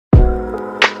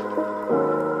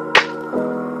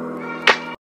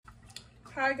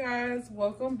Hi guys,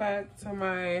 welcome back to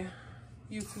my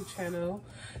YouTube channel.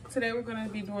 Today we're going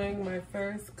to be doing my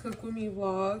first cook with me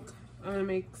vlog. I'm going to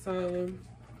make some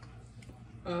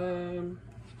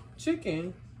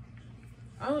chicken.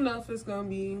 I don't know if it's going to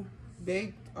be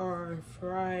baked or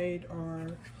fried or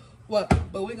what,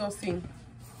 but we're going to see.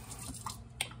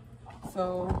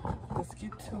 So let's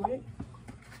get to it.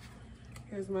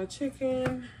 Here's my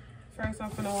chicken. First I'm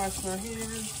going to wash my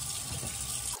hands.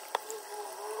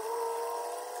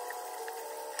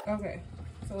 Okay,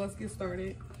 so let's get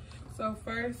started. So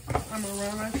first, I'm gonna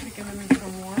run my chicken in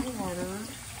some warm water.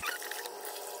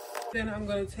 Then I'm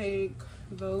gonna take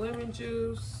the lemon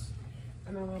juice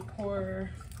and I'm gonna pour,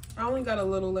 I only got a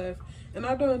little left. And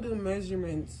I don't do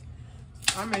measurements.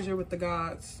 I measure with the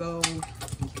gods, so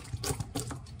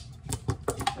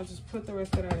I just put the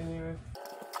rest of that in there.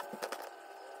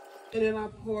 And then I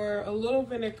pour a little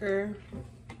vinegar.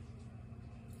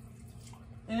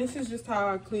 And this is just how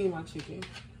I clean my chicken.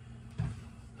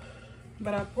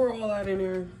 But I pour all that in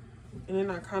there, and then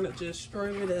I kind of just stir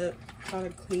it up, try to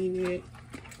clean it.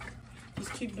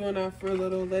 Just keep doing that for a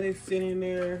little, let it sit in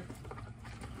there.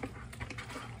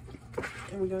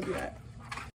 And we're gonna do that.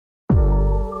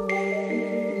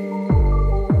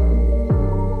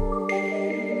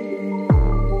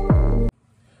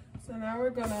 So now we're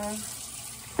gonna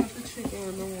put the chicken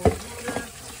in the warm water.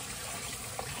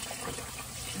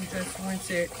 And just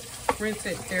rinse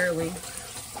it thoroughly.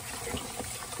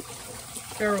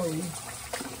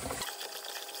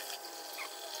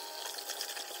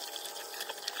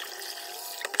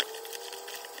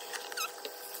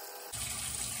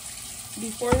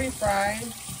 Before we fry,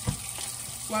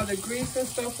 while the grease and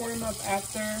stuff warm up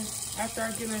after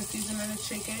I get in seasoning the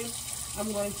chicken,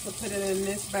 I'm going to put it in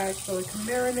this bag so it can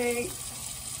marinate.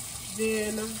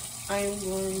 Then I am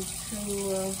going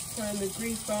to turn the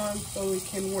grease on so it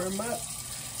can warm up,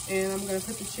 and I'm going to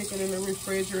put the chicken in the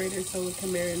refrigerator so it can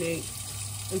marinate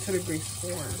until the grease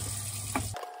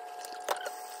forms.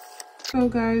 So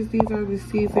guys, these are the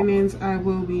seasonings I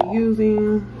will be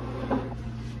using,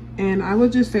 and I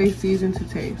would just say season to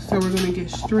taste. So we're gonna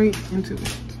get straight into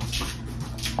it.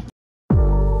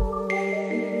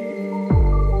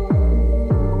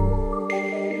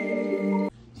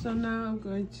 So now I'm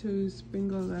going to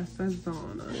sprinkle the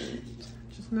sazon on it,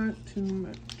 just not too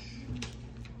much.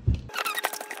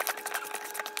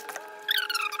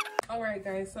 Alright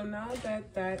guys, so now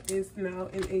that is now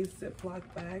in a Ziploc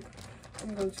bag,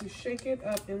 I'm going to shake it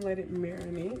up and let it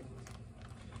marinate.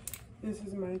 This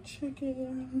is my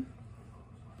chicken.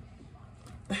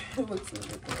 It looks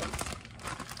really good.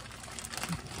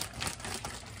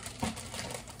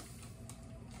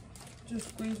 Just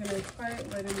squeezing it tight,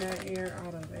 letting that air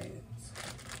out of it.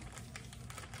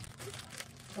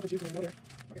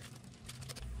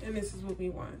 And this is what we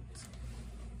want.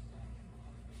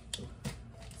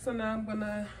 So now I'm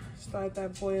gonna start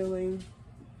that boiling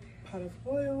pot of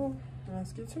oil.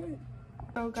 Let's get to it.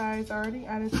 So guys, I already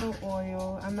added the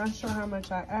oil. I'm not sure how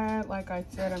much I add. Like I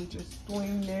said, I'm just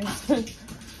doing this.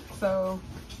 So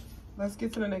let's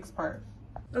get to the next part.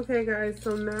 Okay guys,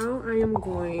 so now I am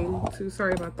going to,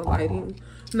 sorry about the lighting.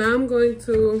 Now I'm going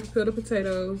to peel the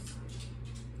potatoes.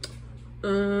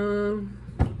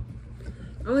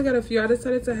 I only got a few. I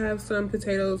decided to have some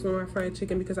potatoes with my fried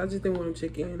chicken because I just didn't want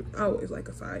chicken. I always like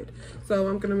a side. So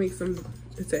I'm gonna make some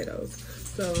potatoes.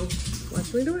 So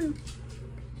watch me do it.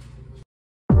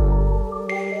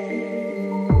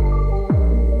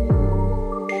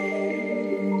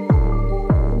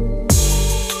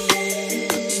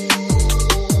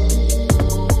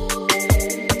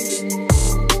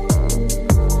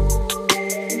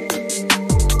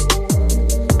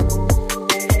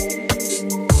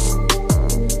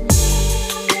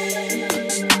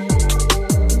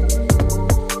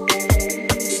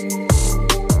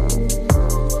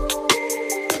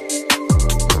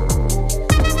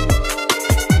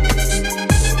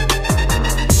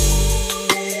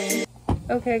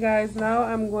 Okay guys, now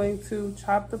I'm going to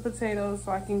chop the potatoes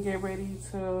so I can get ready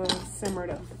to simmer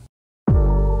them.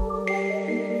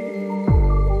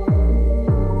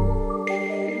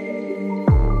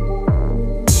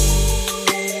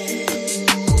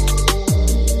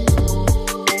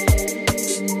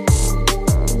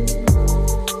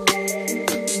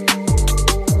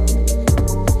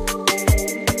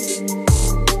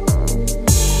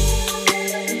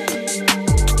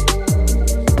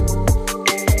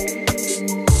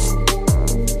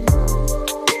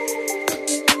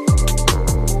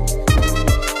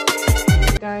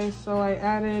 So I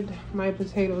added my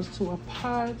potatoes to a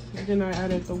pot, then I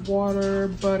added the water,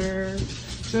 butter,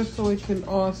 just so it can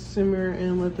all simmer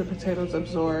and let the potatoes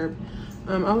absorb.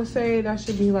 I would say that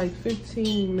should be like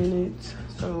 15 minutes.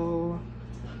 So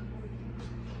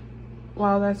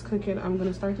while that's cooking, I'm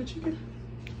gonna start the chicken.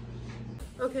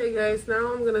 Okay guys,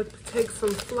 now I'm gonna take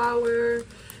some flour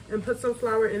and put some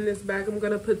flour in this bag. I'm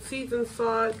gonna put seasoned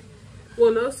salt,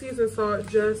 well, no seasoned salt,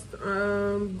 just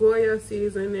Goya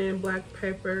seasoning and black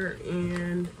pepper,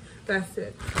 and that's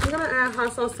it. I'm gonna add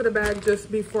hot sauce to the bag just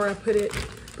before I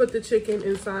put the chicken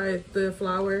inside the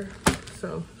flour.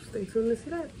 So stay tuned to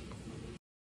see that.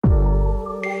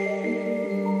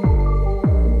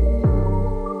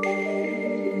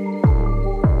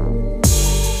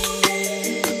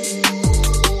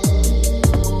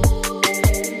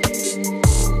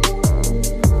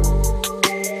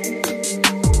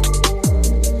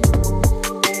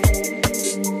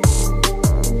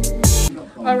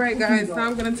 Alright guys, now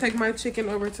I'm gonna take my chicken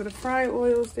over to the fry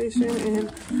oil station,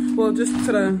 and well, just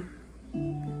to the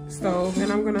stove,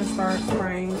 and I'm gonna start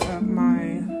frying up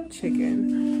my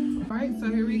chicken. Alright, so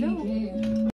here we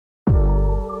go.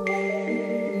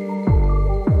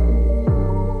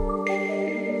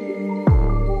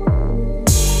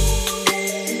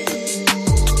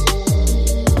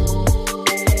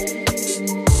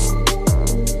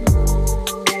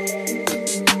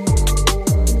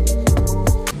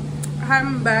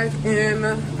 I'm back and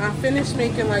I finished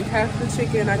making like half the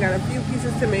chicken. I got a few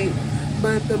pieces to make,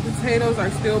 but the potatoes are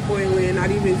still boiling,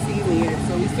 not even seasoned yet.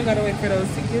 So we still gotta wait for those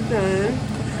to get done.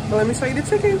 But let me show you the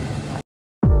chicken.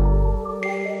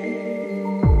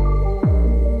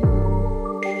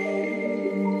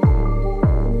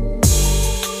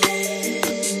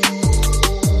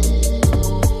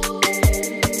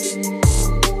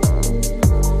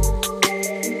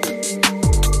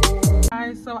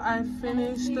 So I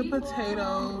finished the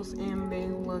potatoes and they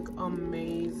look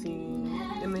amazing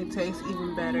and they taste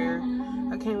even better.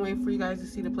 I can't wait for you guys to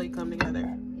see the plate come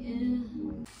together.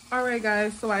 Alright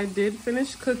guys, so I did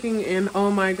finish cooking and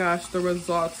oh my gosh, the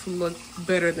results look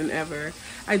better than ever.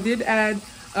 I did add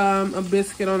a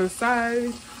biscuit on the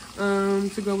side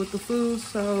to go with the food,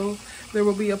 so there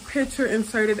will be a picture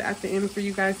inserted at the end for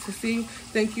you guys to see.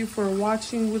 Thank you for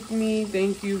watching with me.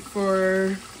 Thank you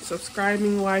for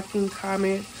subscribing, liking,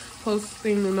 comment,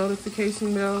 posting the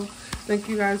notification bell. Thank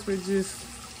you guys for just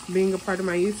being a part of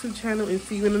my YouTube channel, and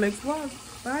see you in the next vlog.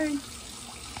 Bye.